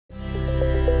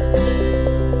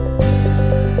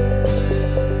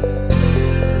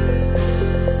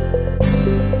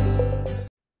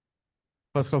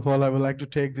First of all, I would like to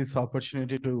take this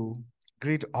opportunity to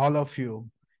greet all of you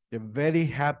a very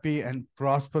happy and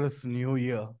prosperous new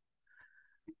year.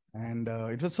 And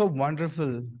it was so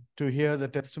wonderful to hear the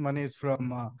testimonies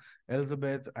from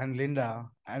Elizabeth and Linda.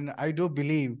 And I do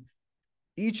believe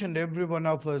each and every one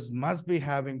of us must be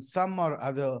having some or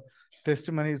other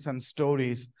testimonies and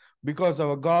stories, because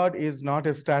our God is not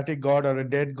a static God or a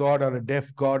dead God or a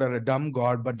deaf God or a dumb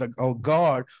God, but our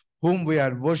God whom we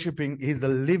are worshiping is a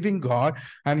living God,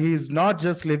 and he is not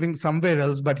just living somewhere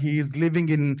else, but he is living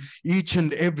in each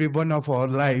and every one of our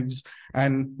lives,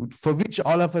 and for which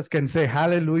all of us can say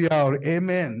hallelujah or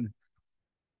amen.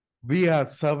 We are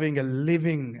serving a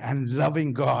living and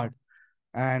loving God,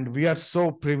 and we are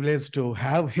so privileged to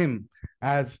have him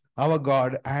as our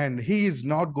God, and he is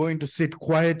not going to sit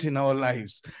quiet in our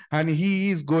lives, and he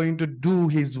is going to do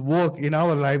his work in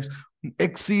our lives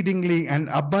exceedingly and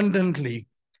abundantly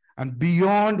and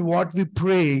beyond what we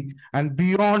pray and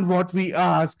beyond what we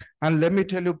ask, and let me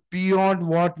tell you, beyond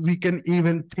what we can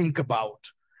even think about.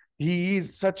 He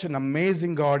is such an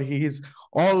amazing God. He is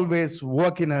always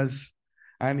working us,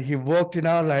 and he worked in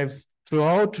our lives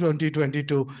throughout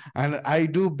 2022, and I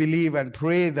do believe and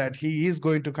pray that he is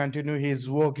going to continue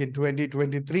his work in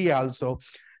 2023 also.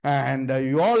 And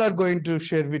you all are going to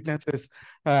share witnesses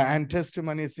and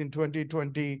testimonies in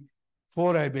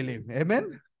 2024, I believe.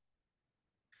 Amen.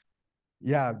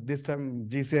 Yeah, this time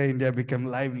GCI India became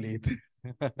lively.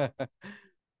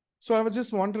 So I was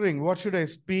just wondering, what should I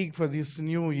speak for this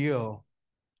new year?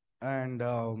 And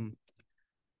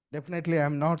definitely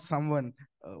I'm not someone,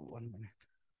 1 minute.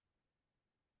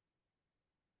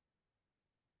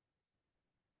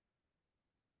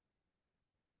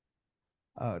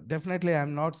 Definitely,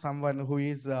 I'm not someone who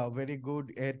is very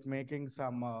good at making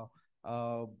some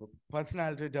uh,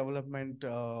 personality development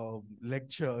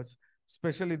lectures.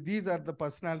 Especially, these are the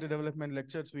personality development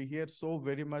lectures we hear so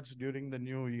very much during the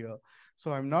new year.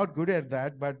 So I'm not good at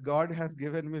that, but God has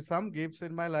given me some gifts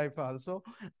in my life also.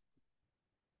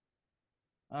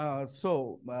 I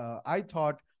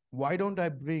thought, why don't I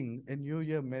bring a New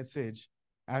Year message,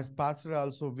 as Pastor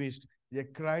also wished, a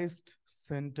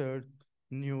Christ-centered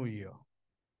New Year.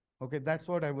 Okay, that's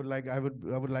what I would like. I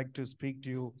would like to speak to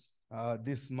you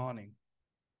this morning.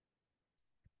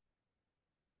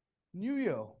 New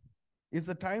Year is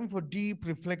a time for deep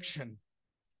reflection,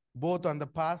 both on the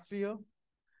past year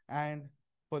and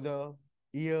for the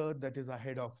year that is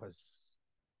ahead of us.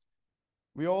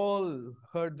 We all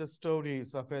heard the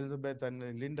stories of Elizabeth and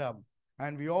Linda,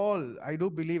 and we all, I do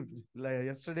believe, like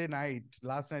yesterday night,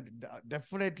 last night,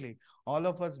 definitely, all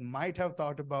of us might have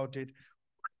thought about it,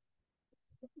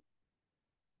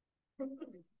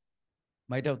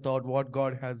 might have thought what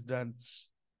God has done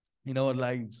in our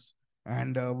lives.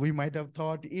 And we might have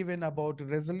thought even about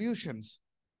resolutions.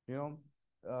 You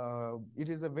know, it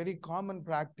is a very common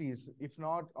practice, if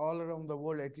not all around the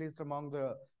world, at least among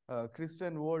the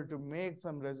Christian world, to make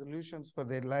some resolutions for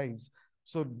their lives.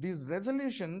 So these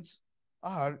resolutions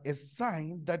are a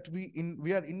sign that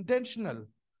we are intentional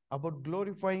about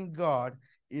glorifying God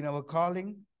in our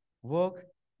calling, work,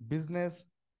 business,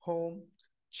 home,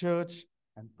 church,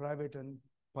 and private and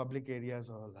public areas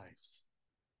of our lives.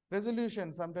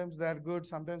 Resolutions, sometimes they are good,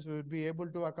 sometimes we will be able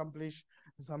to accomplish,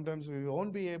 sometimes we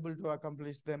won't be able to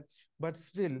accomplish them, but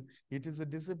still it is a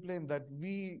discipline that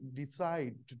we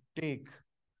decide to take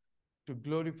to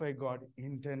glorify God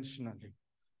intentionally.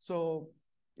 So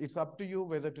it's up to you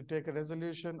whether to take a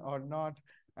resolution or not,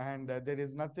 and there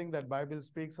is nothing that Bible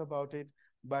speaks about it,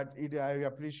 but I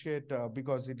appreciate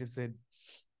because it is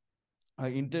a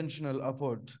intentional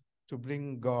effort to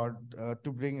bring God,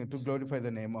 to glorify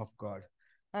the name of God.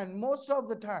 And most of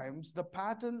the times, the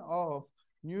pattern of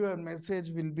New Year message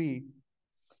will be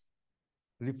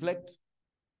reflect,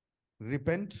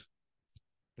 repent,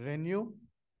 renew,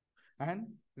 and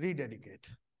rededicate.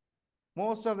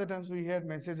 Most of the times we hear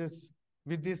messages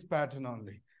with this pattern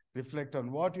only. Reflect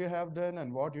on what you have done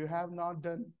and what you have not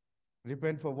done.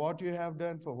 Repent for what you have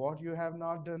done, for what you have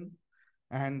not done.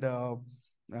 And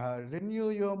renew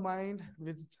your mind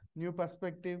with new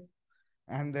perspective,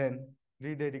 and then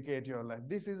rededicate your life.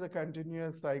 This is a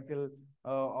continuous cycle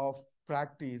of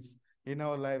practice in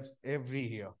our lives every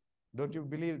year. Don't you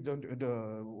believe?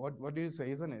 What do you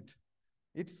say? Isn't it?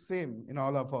 It's same in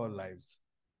all of our lives.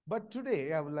 But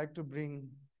today I would like to bring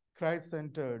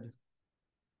Christ-centered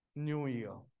New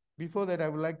Year. Before that, I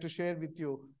would like to share with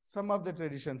you some of the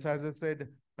traditions. As I said,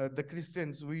 the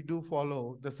Christians, we do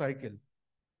follow the cycle.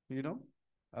 You know,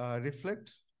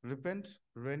 reflect, repent,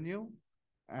 renew,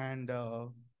 and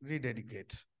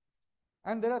rededicate.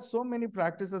 And there are so many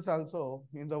practices also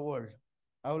in the world.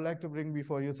 I would like to bring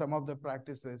before you some of the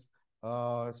practices.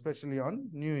 especially on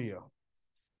New Year.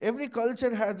 Every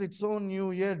culture has its own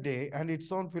New Year day and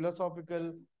its own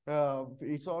philosophical,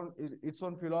 its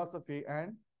own philosophy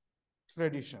and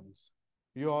traditions.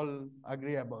 You all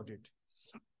agree about it.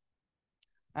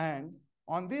 And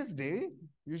on this day,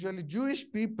 usually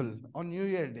Jewish people on New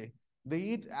Year day, they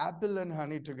eat apple and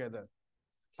honey together.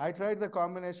 I tried the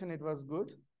combination, it was good.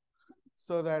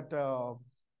 So that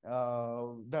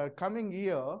the coming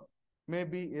year may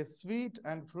be a sweet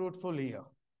and fruitful year.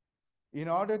 In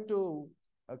order to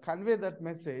convey that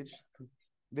message,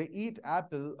 they eat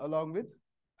apple along with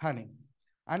honey.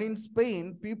 And in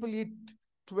Spain, people eat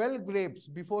 12 grapes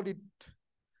before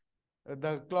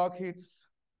the clock hits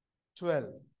 12.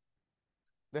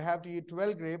 They have to eat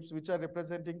 12 grapes, which are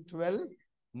representing 12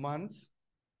 months,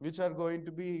 which are going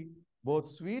to be both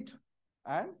sweet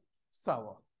and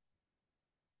sour.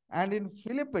 And in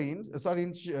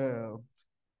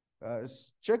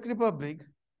Czech Republic,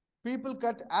 people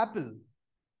cut apple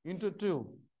into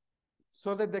two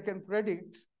so that they can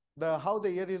predict how the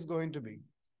year is going to be.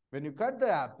 When you cut the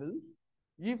apple,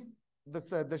 if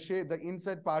the shape, the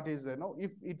inside part is there, no,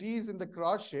 if it is in the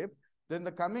cross shape, then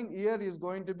the coming year is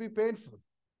going to be painful.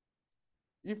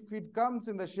 If it comes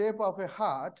in the shape of a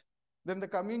heart, then the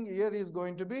coming year is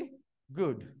going to be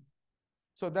good.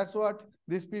 So that's what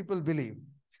these people believe.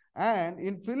 And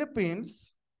in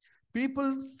Philippines,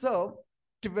 people serve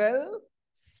 12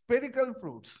 spherical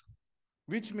fruits,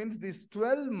 which means these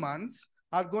 12 months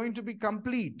are going to be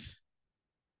complete.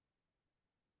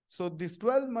 So these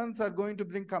 12 months are going to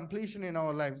bring completion in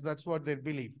our lives. That's what they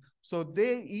believe. So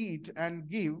they eat and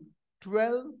give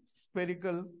 12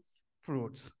 spherical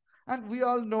fruits. And we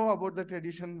all know about the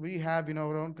tradition we have in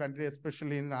our own country,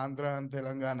 especially in Andhra and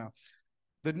Telangana.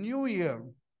 The New Year,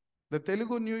 the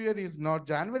Telugu New Year is not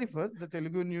January 1st. The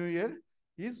Telugu New Year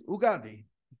is Ugadi.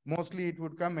 Mostly it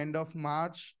would come end of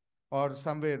March or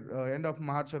somewhere end of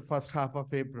March or first half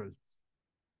of April.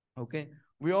 Okay.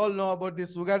 We all know about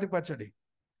this Ugadi Pachadi.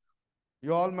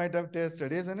 You all might have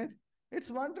tasted, isn't it?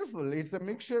 It's wonderful. It's a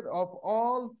mixture of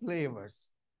all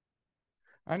flavors.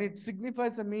 And it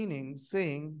signifies a meaning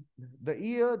saying the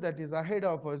year that is ahead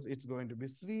of us, it's going to be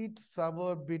sweet,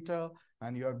 sour, bitter,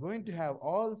 and you are going to have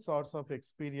all sorts of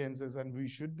experiences, and we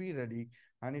should be ready.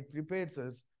 And it prepares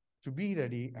us to be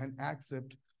ready and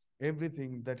accept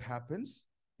everything that happens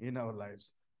in our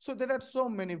lives. So there are so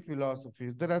many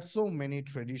philosophies, there are so many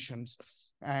traditions,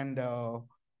 and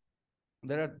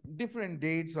there are different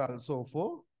dates also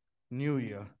for New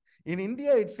Year. In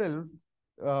India itself,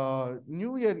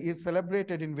 New Year is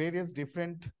celebrated in various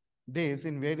different days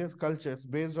in various cultures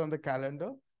based on the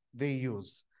calendar they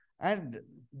use. And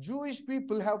Jewish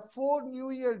people have 4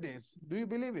 New Year days. Do you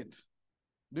believe it?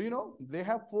 Do you know? They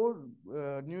have 4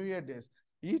 New Year days.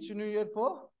 Each New Year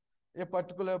for a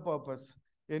particular purpose.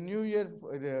 A New Year,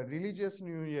 religious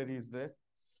New Year is there.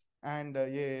 And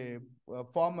a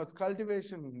farmers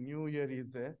cultivation New Year is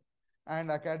there.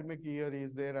 And academic year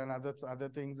is there, and other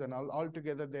things, and all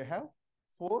together they have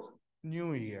 4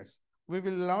 New Years. We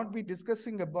will not be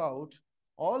discussing about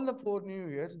all the 4 New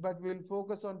Years, but we'll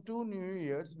focus on 2 New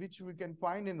Years which we can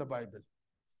find in the Bible.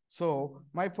 So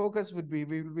my focus would be,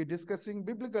 we will be discussing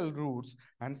biblical roots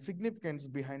and significance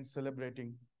behind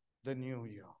celebrating the New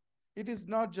Year. It is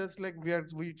not just like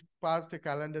we passed a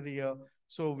calendar year,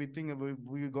 so we think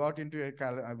we got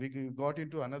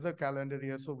into another calendar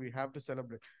year, so we have to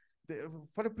celebrate.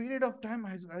 For a period of time,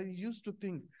 I used to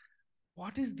think,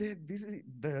 what is there? This is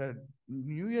the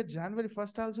New Year, January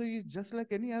 1st also is just like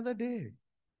any other day.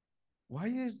 Why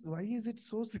is it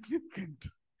so significant?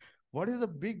 What is the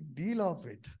big deal of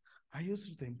it? I used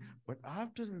to think, but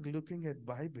after looking at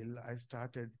Bible, I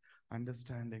started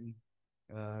understanding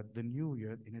the New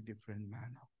Year in a different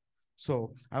manner.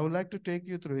 So I would like to take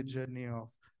you through a journey of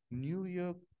New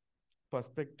Year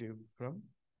perspective from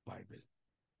Bible.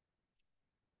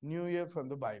 New Year from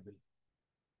the Bible.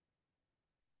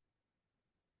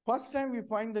 First time we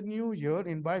find the New Year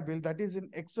in Bible, that is in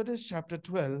Exodus chapter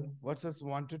 12, verses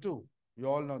 1 to 2. You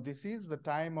all know this is the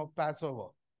time of Passover.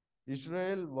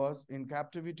 Israel was in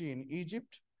captivity in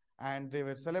Egypt, and they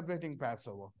were celebrating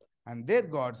Passover. And there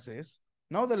God says,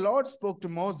 now the Lord spoke to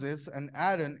Moses and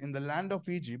Aaron in the land of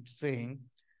Egypt, saying,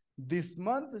 this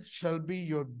month shall be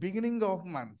your beginning of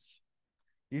months.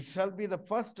 It shall be the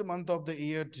first month of the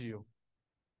year to you.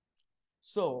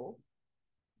 So,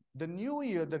 the New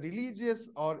Year, the religious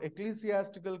or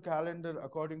ecclesiastical calendar,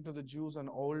 according to the Jews and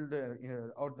old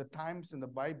or the times in the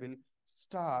Bible,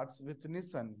 starts with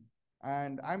Nisan.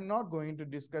 And I'm not going to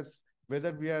discuss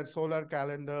whether we are solar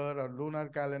calendar or lunar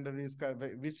calendar,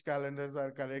 which calendars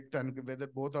are correct, and whether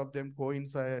both of them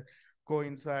coincide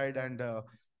and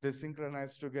they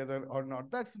synchronize together or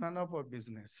not. That's none of our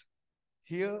business.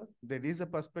 Here, there is a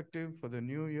perspective for the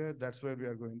new year. That's where we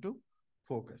are going to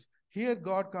focus. Here,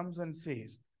 God comes and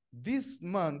says, this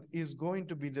month is going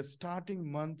to be the starting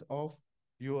month of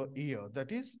your year.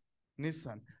 That is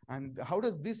Nisan. And how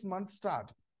does this month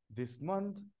start? This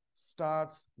month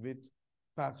starts with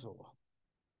Passover.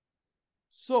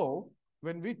 So,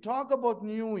 when we talk about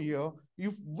New Year,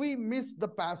 if we miss the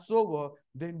Passover,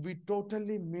 then we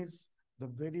totally miss the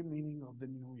very meaning of the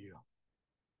New Year.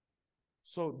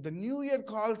 So, the New Year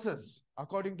calls us,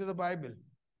 according to the Bible,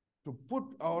 to put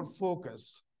our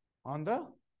focus on the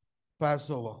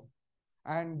Passover.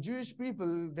 And Jewish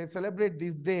people, they celebrate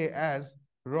this day as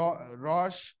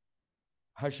Rosh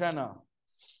Hashanah.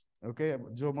 Okay,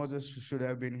 Joe Moses should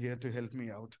have been here to help me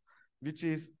out, which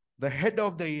is the head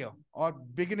of the year or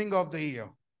beginning of the year.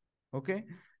 Okay,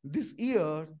 this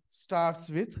year starts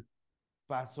with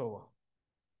Passover.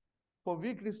 For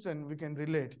we Christian, we can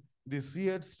relate. This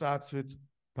year starts with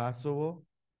Passover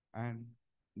and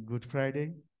Good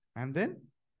Friday and then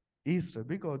Easter,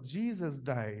 because Jesus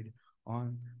died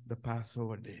on the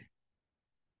Passover day.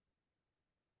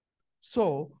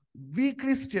 So, we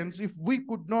Christians, if we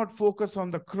could not focus on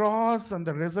the cross and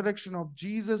the resurrection of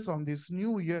Jesus on this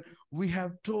new year, we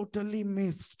have totally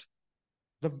missed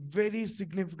the very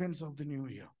significance of the new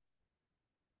year.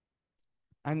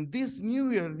 And this new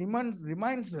year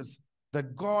reminds us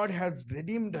that God has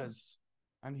redeemed us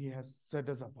and He has set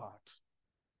us apart.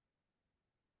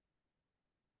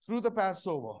 Through the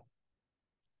Passover,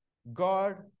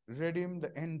 God redeemed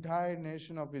the entire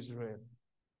nation of Israel.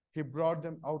 He brought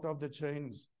them out of the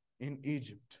chains in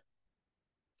Egypt.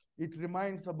 It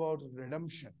reminds about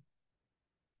redemption.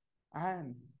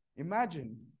 And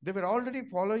imagine, they were already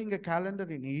following a calendar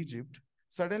in Egypt.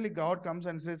 Suddenly God comes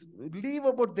and says, leave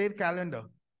about their calendar.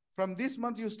 From this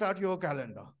month, you start your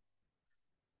calendar.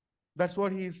 That's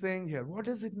what He is saying here. What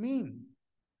does it mean?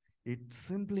 It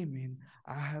simply means,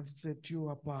 I have set you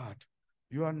apart.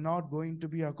 You are not going to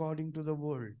be according to the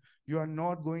world. You are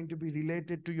not going to be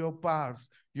related to your past.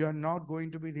 You are not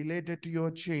going to be related to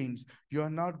your chains. You are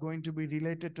not going to be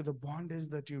related to the bondage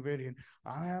that you were in.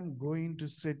 I am going to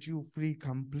set you free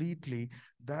completely.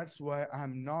 That's why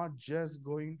I'm not just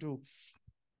going to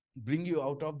bring you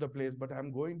out of the place, but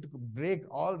I'm going to break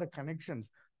all the connections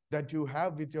that you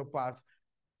have with your past.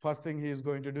 First thing He is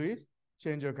going to do is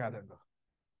change your calendar.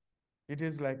 It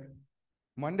is like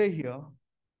Monday here,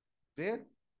 there,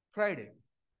 Friday.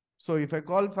 So if I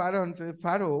call Pharaoh and say,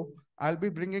 Pharaoh, I'll be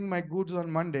bringing my goods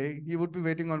on Monday, he would be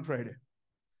waiting on Friday.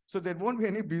 So there won't be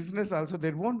any business also.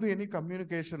 There won't be any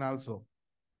communication also.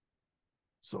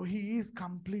 So He is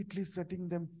completely setting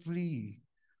them free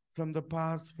from the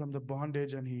past, from the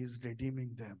bondage, and He is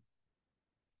redeeming them.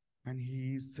 And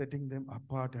He is setting them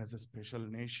apart as a special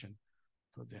nation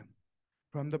for them.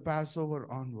 From the Passover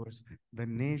onwards, the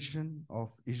nation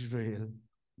of Israel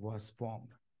was formed.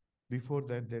 Before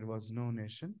that, there was no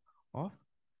nation of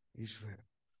Israel.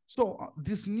 So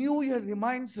this new year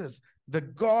reminds us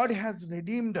that God has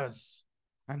redeemed us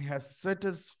and has set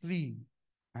us free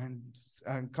and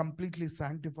completely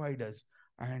sanctified us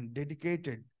and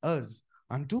dedicated us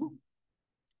unto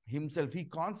Himself. He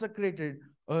consecrated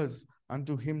us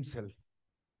unto Himself.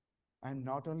 And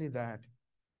not only that,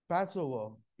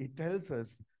 Passover, it tells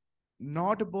us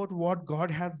not about what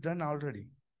God has done already.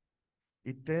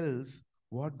 It tells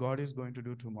what God is going to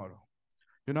do tomorrow.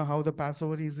 You know how the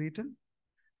Passover is eaten?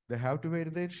 They have to wear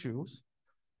their shoes.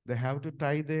 They have to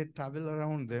tie their towel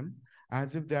around them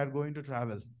as if they are going to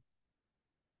travel.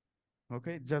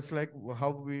 Okay, just like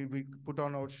how we put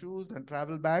on our shoes and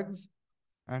travel bags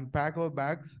and pack our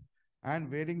bags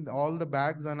and wearing all the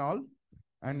bags and all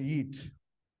and eat.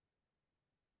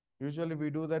 Usually we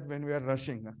do that when we are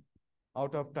rushing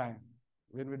out of time.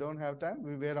 When we don't have time,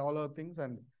 we wear all our things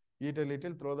and eat a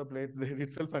little, throw the plate there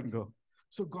itself and go.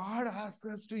 So God asks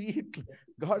us to eat.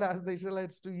 God asked the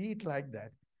Israelites to eat like that.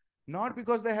 Not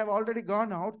because they have already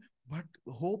gone out, but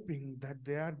hoping that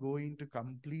they are going to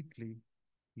completely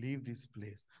leave this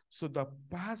place. So the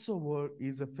Passover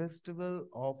is a festival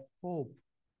of hope.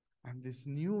 And this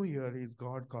new year is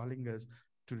God calling us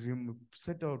to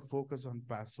set our focus on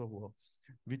Passover,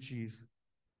 which is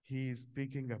He is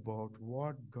speaking about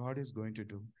what God is going to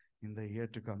do in the year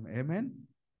to come. Amen?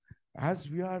 As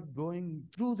we are going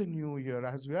through the new year,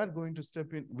 as we are going to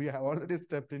step in, we have already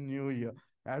stepped in new year.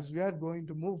 As we are going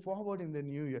to move forward in the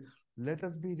new year, let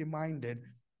us be reminded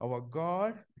our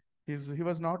God, He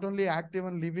was not only active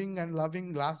and living and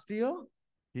loving last year,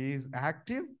 He is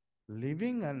active,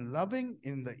 living and loving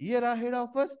in the year ahead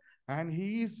of us, and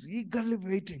He is eagerly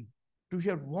waiting to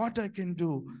hear what I can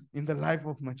do in the life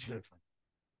of my children.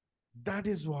 That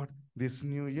is what this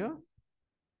new year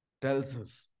tells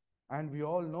us. And we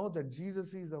all know that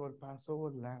Jesus is our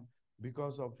Passover lamb,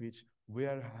 because of which we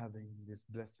are having this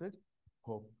blessed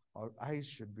hope. Our eyes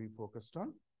should be focused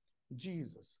on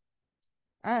Jesus.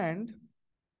 And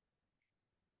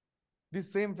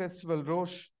this same festival,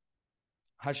 Rosh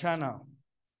Hashanah,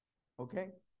 okay,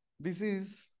 this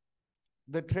is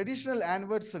the traditional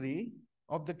anniversary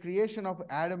of the creation of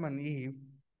Adam and Eve,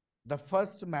 the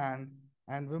first man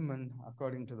and woman,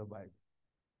 according to the Bible.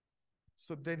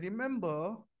 So they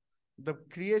remember the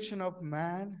creation of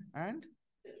man and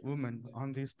woman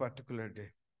on this particular day,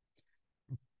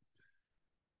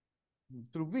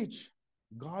 through which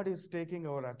God is taking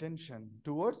our attention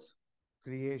towards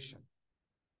creation.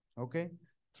 Okay?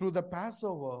 Through the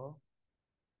Passover,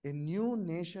 a new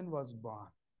nation was born.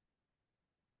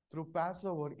 Through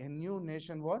Passover, a new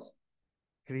nation was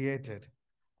created.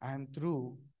 And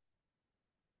through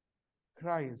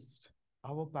Christ,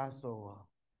 our Passover,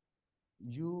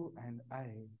 you and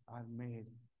I are made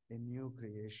a new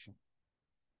creation.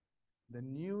 The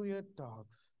New Year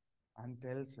talks and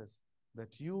tells us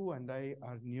that you and I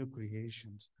are new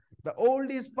creations. The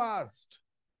old is past.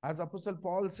 As Apostle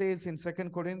Paul says in 2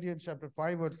 Corinthians chapter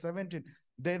 5, verse 17,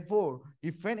 therefore,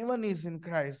 if anyone is in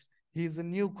Christ, he is a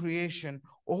new creation.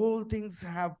 All things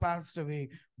have passed away.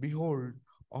 Behold,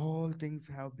 all things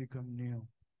have become new.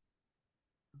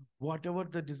 Whatever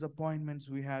the disappointments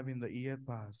we have in the year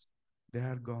past, they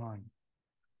are gone.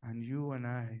 And you and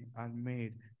I are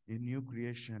made a new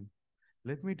creation.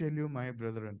 Let me tell you, my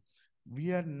brethren,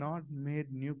 we are not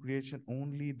made new creation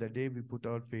only the day we put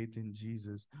our faith in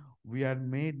Jesus. We are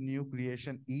made new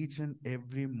creation each and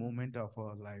every moment of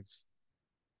our lives.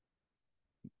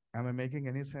 Am I making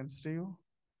any sense to you?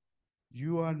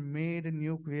 You are made a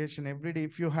new creation every day.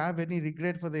 If you have any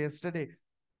regret for the yesterday,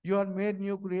 you are made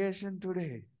new creation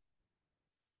today.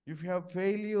 If you have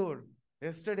failure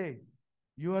yesterday,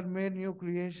 you are made new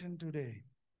creation today.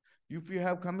 If you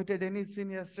have committed any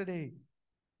sin yesterday,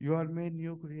 you are made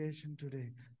new creation today.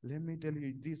 Let me tell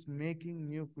you, this making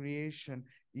new creation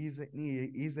is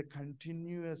a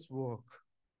continuous work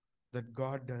that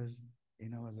God does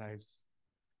in our lives.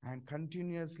 And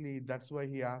continuously, that's why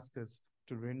He asks us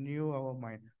to renew our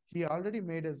mind. He already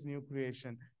made us new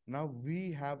creation. Now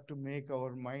we have to make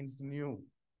our minds new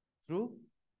through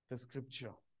the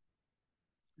scripture.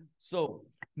 So,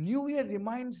 New Year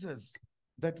reminds us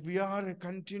that we are a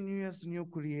continuous new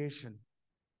creation.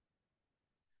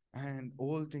 And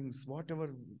all things,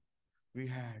 whatever we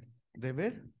had, they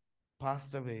were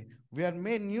passed away. We are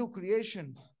made new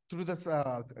creation through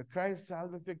the Christ's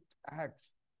salvific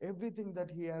acts, everything that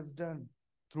He has done,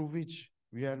 through which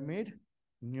we are made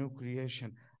new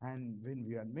creation. And when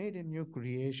we are made a new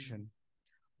creation,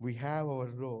 we have our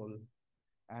role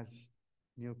as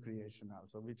new creation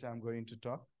also, which I'm going to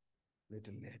talk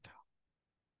little later.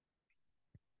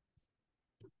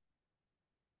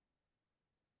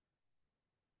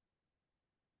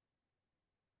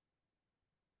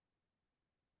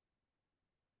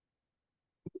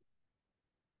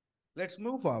 Let's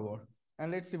move forward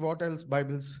and let's see what else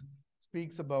Bible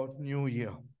speaks about New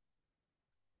Year.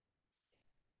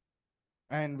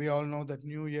 And we all know that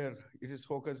New Year, it is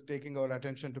focused, taking our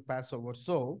attention to Passover.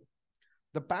 So,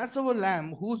 the Passover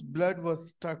lamb whose blood was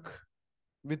stuck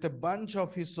with a bunch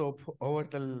of hyssop over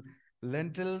the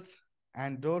lentils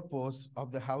and doorposts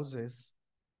of the houses,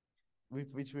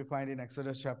 which we find in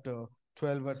Exodus chapter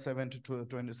 12, verse 7 to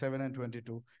 27 and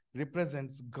 22,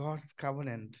 represents God's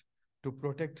covenant to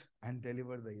protect and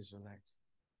deliver the Israelites.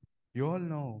 You all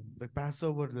know the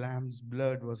Passover lamb's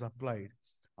blood was applied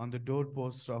on the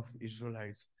doorposts of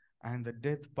Israelites, and the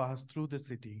death passed through the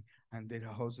city, and their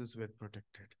houses were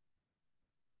protected.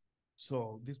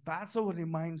 So, this Passover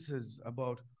reminds us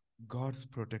about God's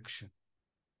protection.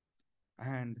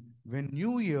 And when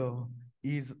New Year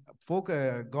is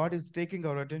God is taking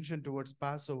our attention towards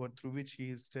Passover, through which He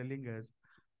is telling us,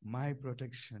 my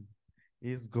protection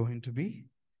is going to be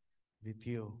with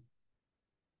you.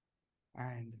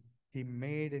 And He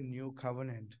made a new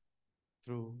covenant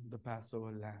through the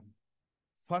Passover lamb.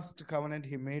 First covenant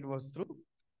He made was through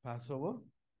Passover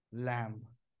lamb.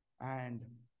 And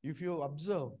if you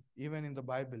observe, even in the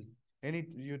Bible,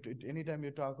 anytime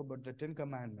you talk about the Ten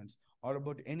Commandments or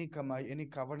about any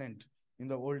covenant in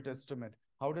the Old Testament,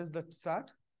 how does that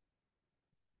start?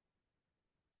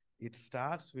 It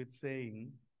starts with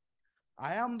saying,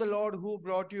 I am the Lord who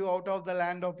brought you out of the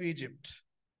land of Egypt.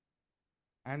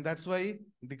 And that's why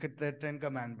the Ten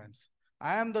Commandments.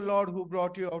 I am the Lord who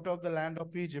brought you out of the land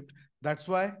of Egypt. That's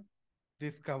why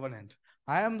this covenant.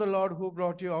 I am the Lord who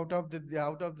brought you out of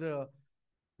the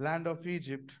land of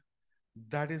Egypt.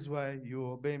 That is why you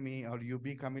obey me, or you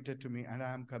be committed to me, and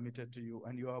I am committed to you,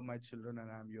 and you are my children,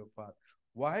 and I am your father.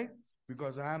 Why?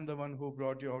 Because I am the one who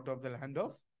brought you out of the land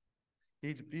of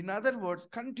Egypt. In other words,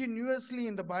 continuously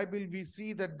in the Bible, we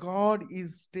see that God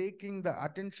is taking the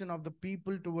attention of the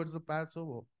people towards the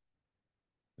Passover,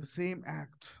 the same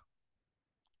act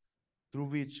through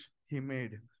which He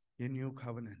made a new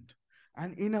covenant.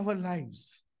 And in our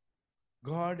lives,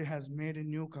 God has made a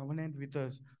new covenant with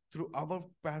us through our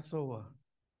Passover,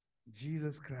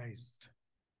 Jesus Christ.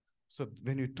 So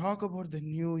when you talk about the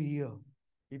new year,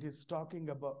 it is talking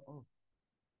about, oh,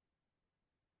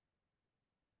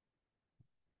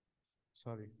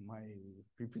 sorry, my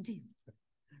PPTs.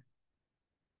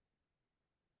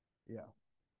 Yeah.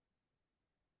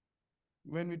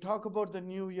 When we talk about the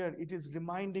new year, it is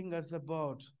reminding us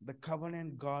about the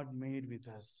covenant God made with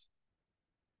us.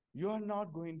 You are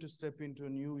not going to step into a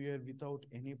new year without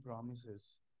any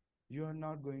promises. You are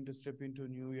not going to step into a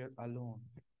new year alone.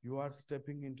 You are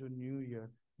stepping into a new year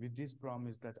with this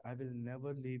promise that I will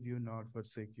never leave you nor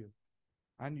forsake you.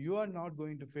 And you are not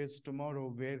going to face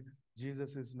tomorrow where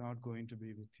Jesus is not going to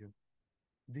be with you.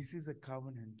 This is a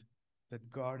covenant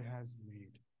that God has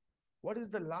made. What is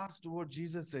the last word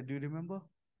Jesus said? Do you remember?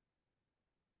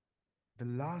 The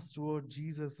last word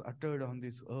Jesus uttered on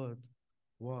this earth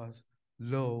was,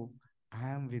 Lo, I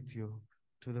am with you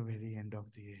to the very end of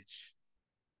the age.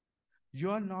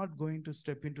 You are not going to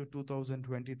step into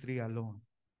 2023 alone.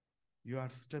 You are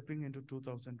stepping into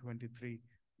 2023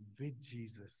 with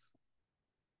Jesus.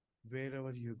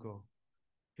 Wherever you go,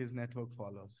 his network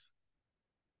follows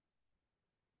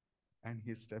and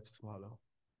his steps follow.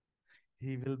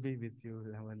 He will be with you,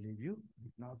 will never leave you,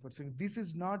 not forsake. This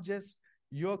is not just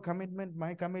your commitment,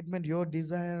 my commitment, your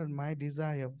desire, my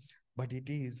desire, but it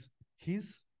is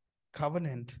his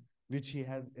covenant which he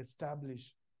has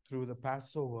established through the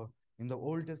Passover in the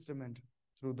Old Testament,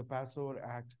 through the Passover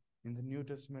Act. In the New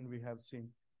Testament, we have seen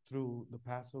through the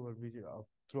Passover,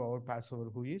 through our Passover,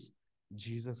 who is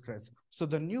Jesus Christ. So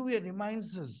the new year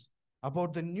reminds us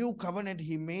about the new covenant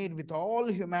he made with all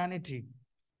humanity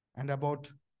and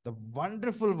about the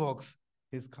wonderful works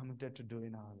he's committed to do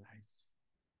in our lives.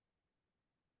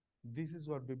 This is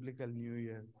what biblical New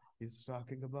Year is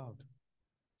talking about.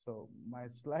 So my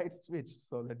slide switched,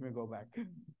 so let me go back.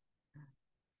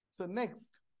 So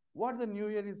next, what the New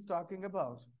Year is talking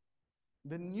about?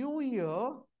 The New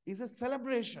Year is a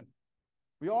celebration.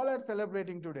 We all are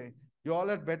celebrating today. You all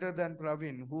are better than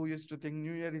Praveen, who used to think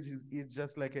New Year is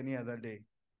just like any other day.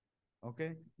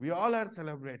 Okay? We all are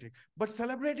celebrating. But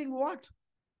celebrating what?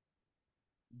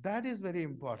 That is very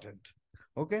important.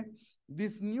 Okay.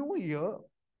 This new year,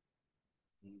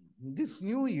 this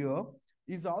new year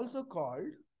is also called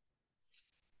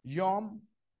Yom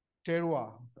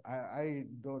Teruah. I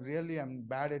don't really am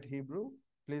bad at Hebrew.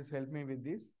 Please help me with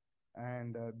this.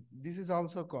 And this is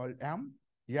also called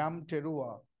Yom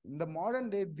Teruah. In the modern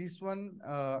day, this one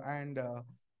and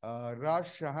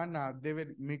Rosh Hashanah, they were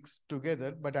mixed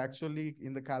together, but actually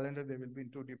in the calendar, they will be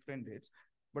in two different dates.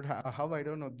 But how I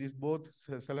don't know, these both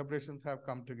celebrations have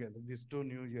come together. These two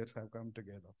New Years have come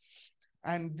together.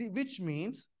 And which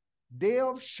means day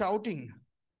of shouting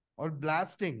or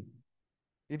blasting.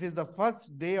 It is the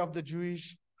first day of the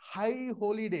Jewish high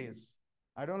holy days.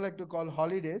 I don't like to call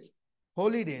holidays,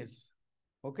 holy days.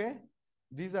 Okay?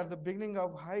 These are the beginning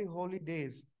of high holy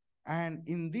days. And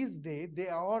in this day, they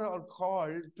are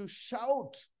called to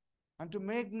shout and to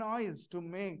make noise, to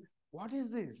make, what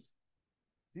is this?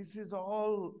 This is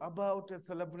all about a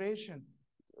celebration.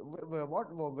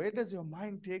 Where does your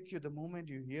mind take you the moment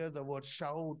you hear the word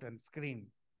shout and scream?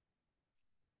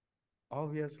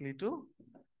 Obviously to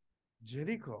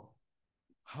Jericho.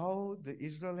 How the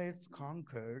Israelites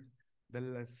conquered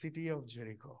the city of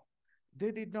Jericho.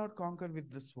 They did not conquer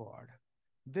with the sword.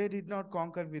 They did not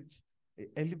conquer with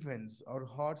elephants or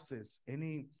horses,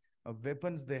 any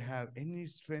weapons they have, any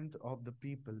strength of the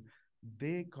people.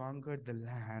 They conquered the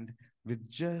land with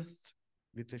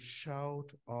a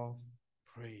shout of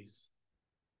praise.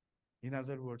 In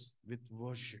other words, with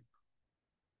worship.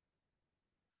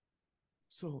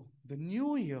 So the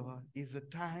new year is a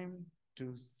time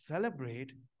to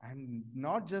celebrate, and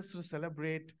not just to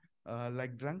celebrate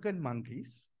like drunken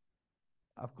monkeys.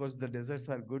 Of course, the desserts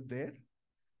are good there,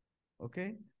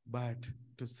 okay? But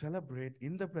to celebrate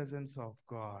in the presence of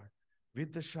God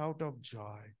with the shout of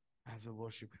joy as a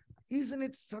worship. Isn't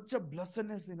it such a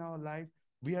blessedness in our life?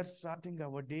 We are starting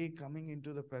our day coming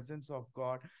into the presence of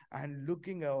God and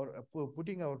putting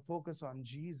our focus on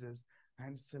Jesus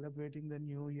and celebrating the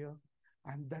new year.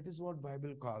 And that is what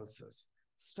Bible calls us.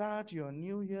 Start your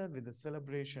new year with a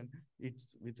celebration.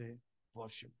 It's with a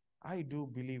worship. I do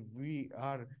believe we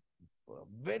are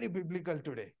very biblical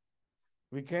today.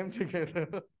 We came together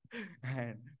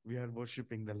and we are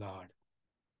worshiping the Lord.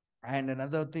 And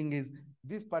another thing is,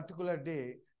 this particular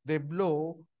day, they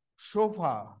blow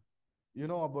shofar. You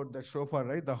know about the shofar,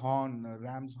 right? The horn,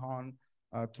 ram's horn,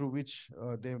 through which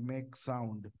they make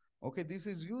sound. Okay, this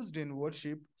is used in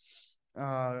worship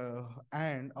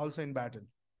and also in battle.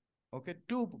 Okay,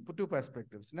 two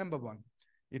perspectives. Number one,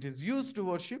 it is used to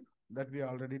worship, that we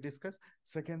already discussed.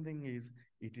 Second thing is,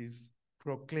 it is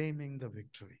proclaiming the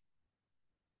victory.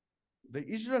 The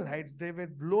Israelites, they were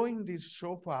blowing this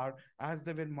shofar as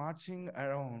they were marching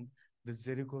around the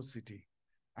Jericho city.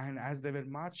 And as they were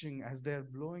marching, as they are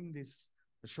blowing this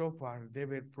shofar, they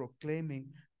were proclaiming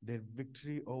their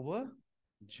victory over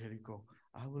Jericho.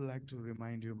 I would like to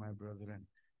remind you, my brethren,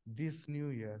 this new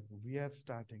year we are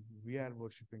starting, we are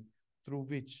worshiping, through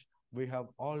which we have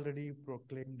already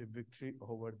proclaimed the victory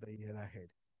over the year ahead.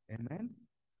 Amen.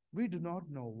 We do not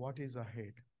know what is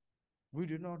ahead. We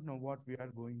do not know what we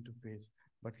are going to face.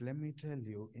 But let me tell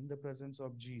you, in the presence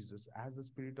of Jesus, as the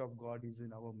Spirit of God is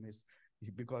in our midst,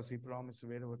 because He promised,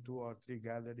 wherever two or three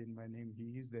gathered in my name,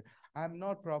 He is there. I'm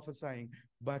not prophesying,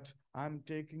 but I'm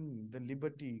taking the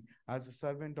liberty as a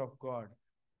servant of God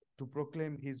to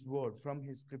proclaim His word from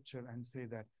His scripture and say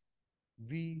that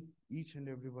we, each and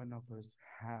every one of us,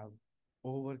 have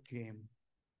overcame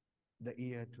the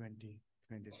year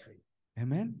 2023.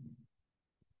 Amen.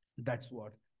 That's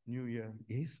what New Year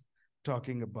is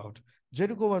talking about.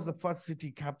 Jericho was the first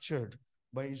city captured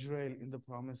by Israel in the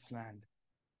promised land.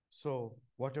 So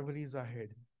whatever is ahead,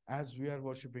 as we are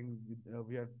worshiping,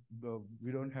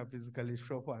 we don't have physically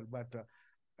shofar, but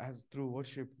as through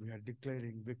worship we are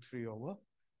declaring victory over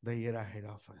the year ahead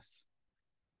of us.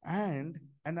 And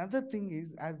another thing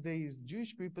is, as these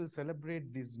Jewish people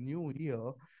celebrate this new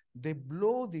year, they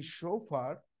blow the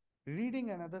shofar, reading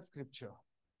another scripture.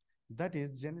 That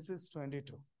is Genesis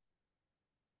 22.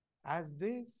 As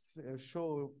they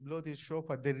blow this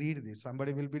shofar, they read this.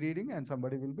 Somebody will be reading and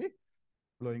somebody will be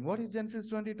blowing. What is Genesis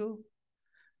 22?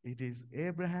 It is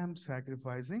Abraham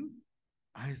sacrificing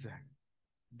Isaac.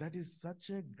 That is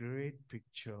such a great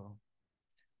picture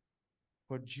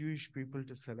for Jewish people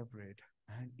to celebrate.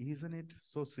 And isn't it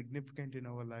so significant in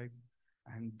our life?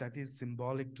 And that is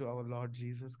symbolic to our Lord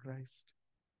Jesus Christ.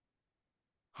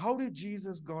 How did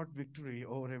Jesus got victory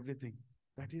over everything?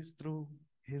 That is through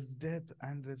His death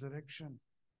and resurrection.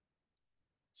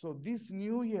 So this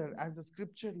new year, as the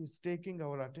scripture is taking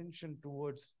our attention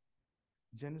towards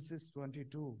Genesis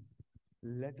 22,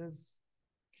 let us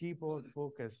keep our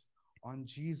focus on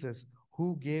Jesus,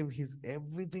 who gave His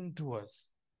everything to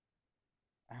us.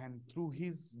 And through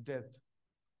His death,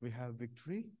 we have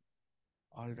victory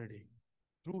already.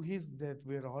 Through His death,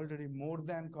 we are already more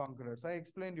than conquerors. I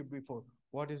explained you before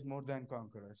what is more than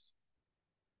conquerors.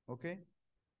 Okay?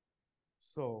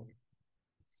 So,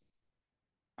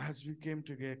 as we came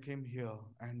here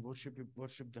and worship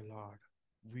the Lord,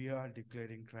 we are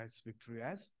declaring Christ's victory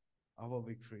as our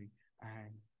victory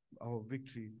and our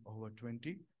victory over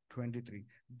 2023.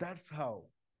 That's how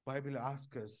Bible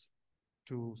asks us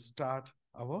to start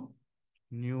our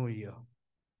new year.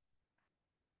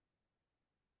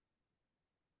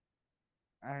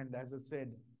 And as I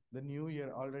said, the new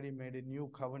year already made a new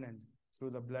covenant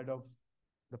through the blood of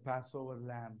the Passover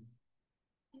lamb.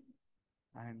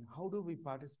 And how do we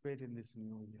participate in this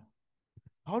new year?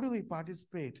 How do we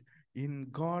participate in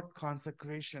God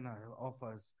consecration of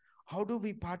us? How do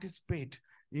we participate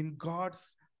in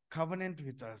God's covenant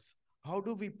with us? How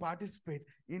do we participate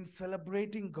in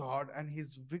celebrating God and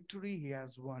His victory He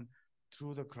has won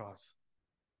through the cross?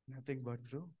 Nothing but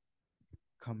through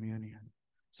communion.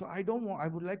 So I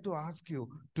would like to ask you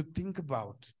to think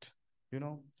about it.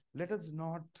 Let us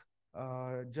not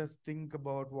just think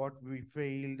about what we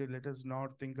failed. Let us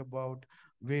not think about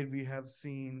where we have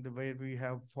sinned, where we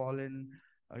have fallen.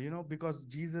 Because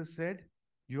Jesus said,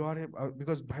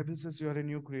 because Bible says you are a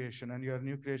new creation and you are a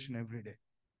new creation every day.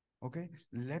 Okay?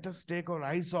 Let us take our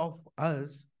eyes off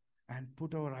us and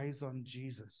put our eyes on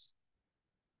Jesus,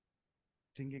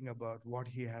 thinking about what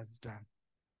He has done.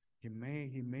 He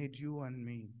made you and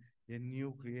me a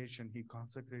new creation. He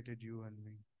consecrated you and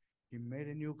me. He made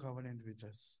a new covenant with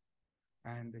us.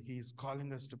 And He is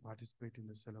calling us to participate in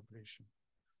the celebration.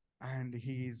 And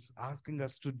He is asking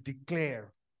us to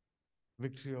declare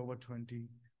victory over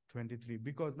 2023.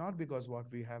 Not because what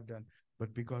we have done,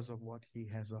 but because of what He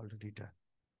has already done.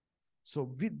 So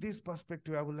with this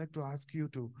perspective, I would like to ask you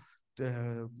to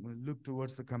look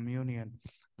towards the communion.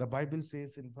 The Bible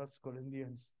says in 1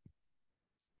 Corinthians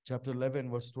chapter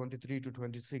 11, verse 23 to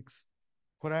 26.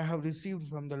 For I have received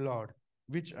from the Lord,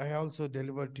 which I also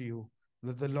delivered to you,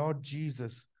 that the Lord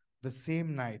Jesus, the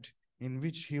same night in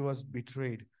which he was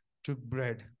betrayed, took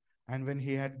bread, and when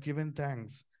he had given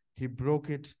thanks, he broke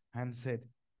it and said,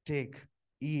 "Take,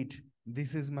 eat,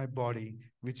 this is my body,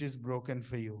 which is broken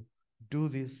for you. Do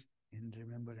this in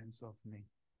remembrance of me."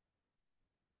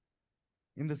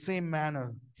 In the same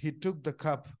manner, he took the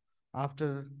cup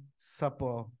after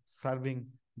supper, serving,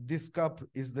 "This cup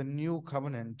is the new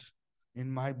covenant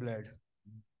in my blood.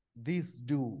 This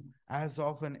do as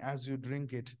often as you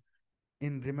drink it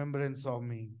in remembrance of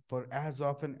me. For as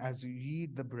often as you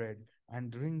eat the bread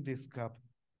and drink this cup,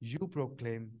 you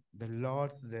proclaim the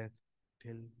Lord's death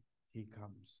till he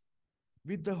comes.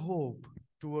 With the hope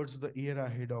towards the year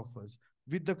ahead of us,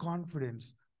 with the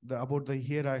confidence about the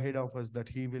year ahead of us, that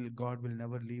God will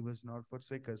never leave us nor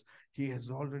forsake us. He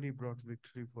has already brought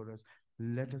victory for us.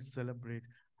 Let us celebrate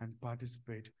and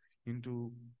participate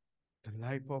into the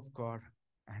life of God,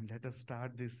 and let us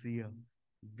start this year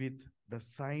with the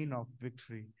sign of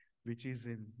victory, which is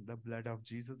in the blood of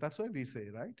Jesus. That's why we say,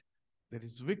 right? There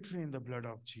is victory in the blood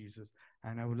of Jesus.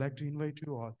 And I would like to invite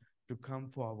you all to come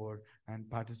forward and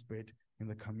participate in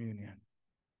the communion.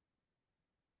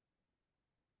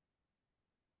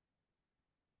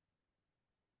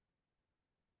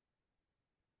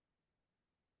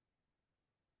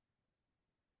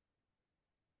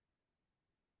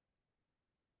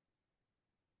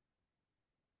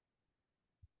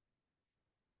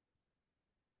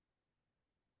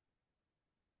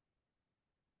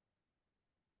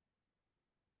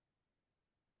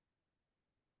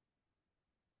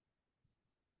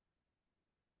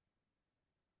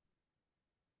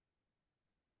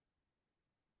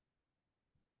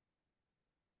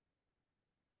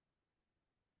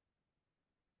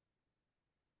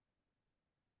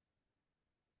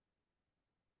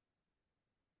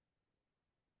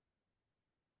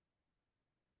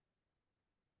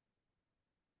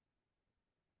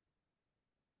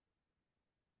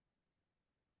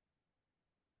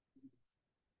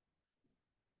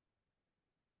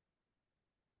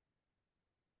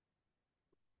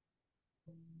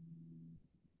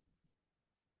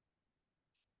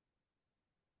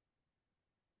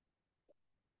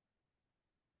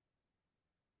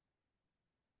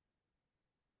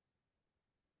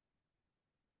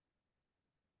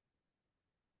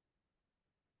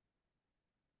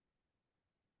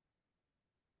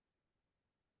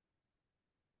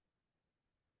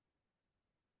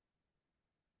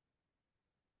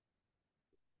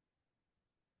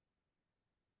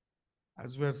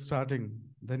 As we are starting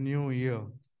the new year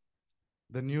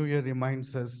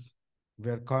reminds us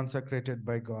we are consecrated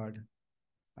by God,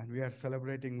 and we are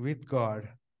celebrating with God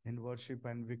in worship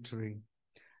and victory.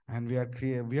 And we are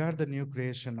the new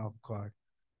creation of God,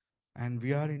 and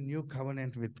we are in new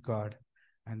covenant with God,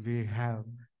 and we have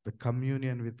the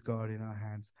communion with God in our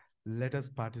hands. Let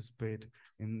us participate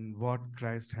in what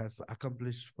Christ has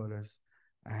accomplished for us,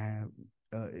 and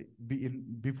be in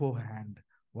beforehand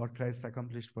what Christ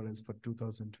accomplished for us for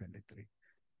 2023.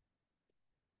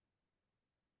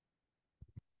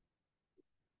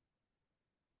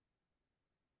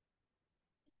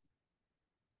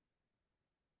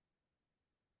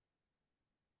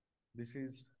 This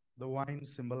is the wine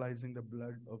symbolizing the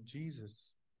blood of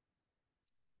Jesus,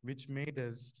 which made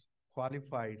us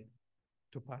qualified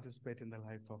to participate in the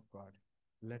life of God.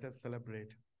 Let us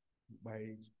celebrate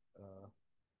by uh,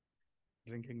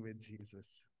 drinking with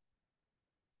Jesus.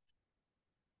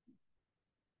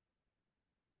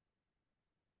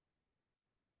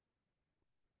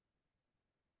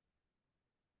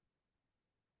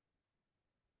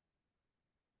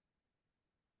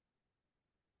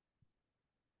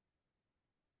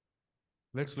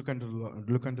 Let's look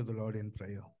unto the Lord in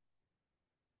prayer.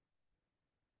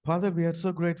 Father, we are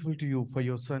so grateful to you for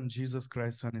your Son, Jesus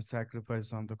Christ, and his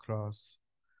sacrifice on the cross.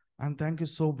 And thank you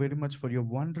so very much for your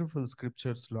wonderful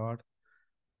scriptures, Lord,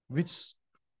 which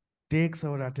takes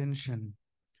our attention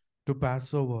to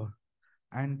Passover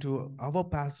and to our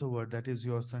Passover, that is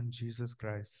your Son, Jesus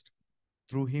Christ.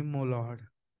 Through him, O Lord,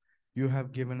 you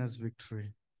have given us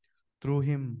victory. Through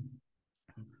him,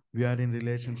 we are in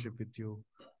relationship with you.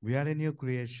 We are in your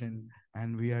creation,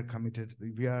 and we are committed.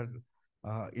 We are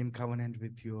in covenant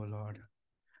with you, O Lord.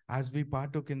 As we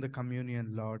partook in the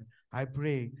communion, Lord, I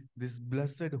pray this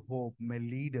blessed hope may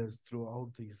lead us throughout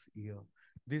this year.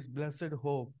 This blessed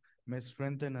hope may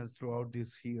strengthen us throughout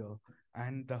this year.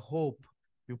 And the hope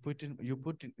you put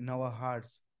in our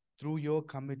hearts through your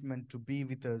commitment to be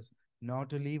with us,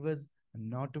 not to leave us, and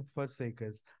not to forsake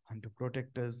us, and to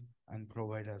protect us and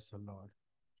provide us, O Lord.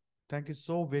 Thank you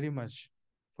so very much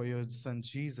for your Son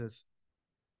Jesus.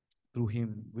 Through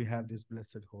him, we have this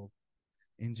blessed hope.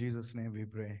 In Jesus' name we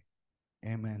pray.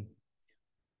 Amen.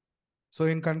 So,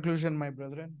 in conclusion, my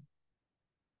brethren,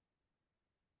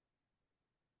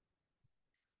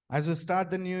 As we start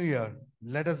the new year,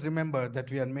 let us remember that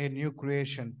we are made new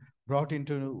creation, brought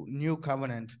into new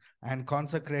covenant, and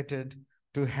consecrated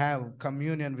to have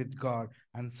communion with God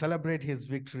and celebrate His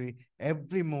victory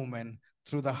every moment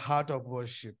through the heart of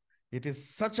worship. It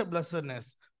is such a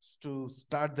blessedness to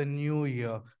start the new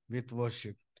year with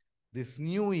worship. This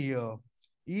new year,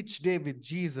 each day with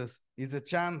Jesus is a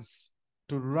chance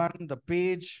to run the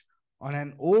page on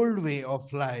an old way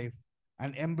of life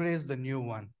and embrace the new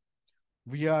one.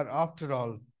 We are, after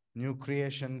all, new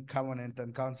creation, covenant,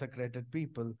 and consecrated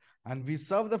people, and we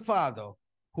serve the Father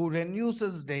who renews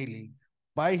us daily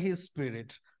by His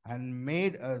Spirit and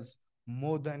made us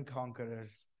more than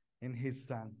conquerors in His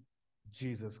Son,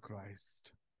 Jesus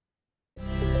Christ.